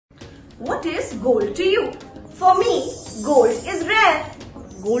What is gold to you? For me, gold is rare.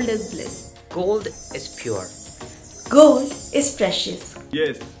 Gold is bliss. Gold is pure. Gold is precious.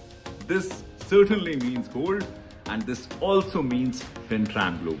 Yes, this certainly means gold, and this also means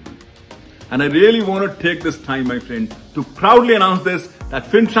Fintram Global. And I really want to take this time, my friend, to proudly announce this, that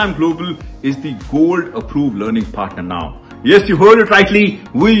Fintram Global is the gold approved learning partner now. Yes, you heard it rightly.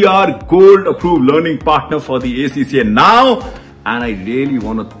 We are gold approved learning partner for the ACCA now. And I really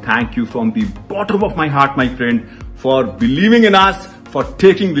want to thank you from the bottom of my heart, my friend, for believing in us, for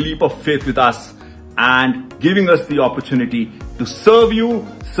taking the leap of faith with us and giving us the opportunity to serve you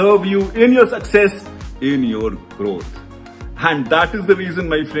in your success, in your growth. And that is the reason,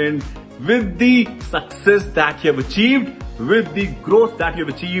 my friend, with the success that you have achieved, with the growth that you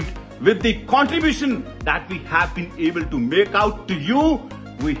have achieved, with the contribution that we have been able to make out to you,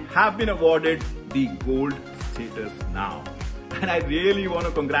 we have been awarded the gold status now. And I really want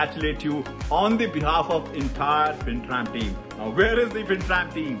to congratulate you on the behalf of entire Fintram team. Now, where is the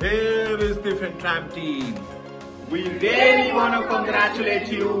Fintram team? Where is the Fintram team? We really want to congratulate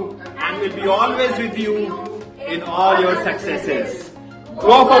you and will be always with you in all your successes.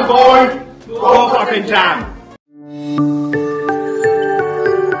 Go for gold, go for Fintram.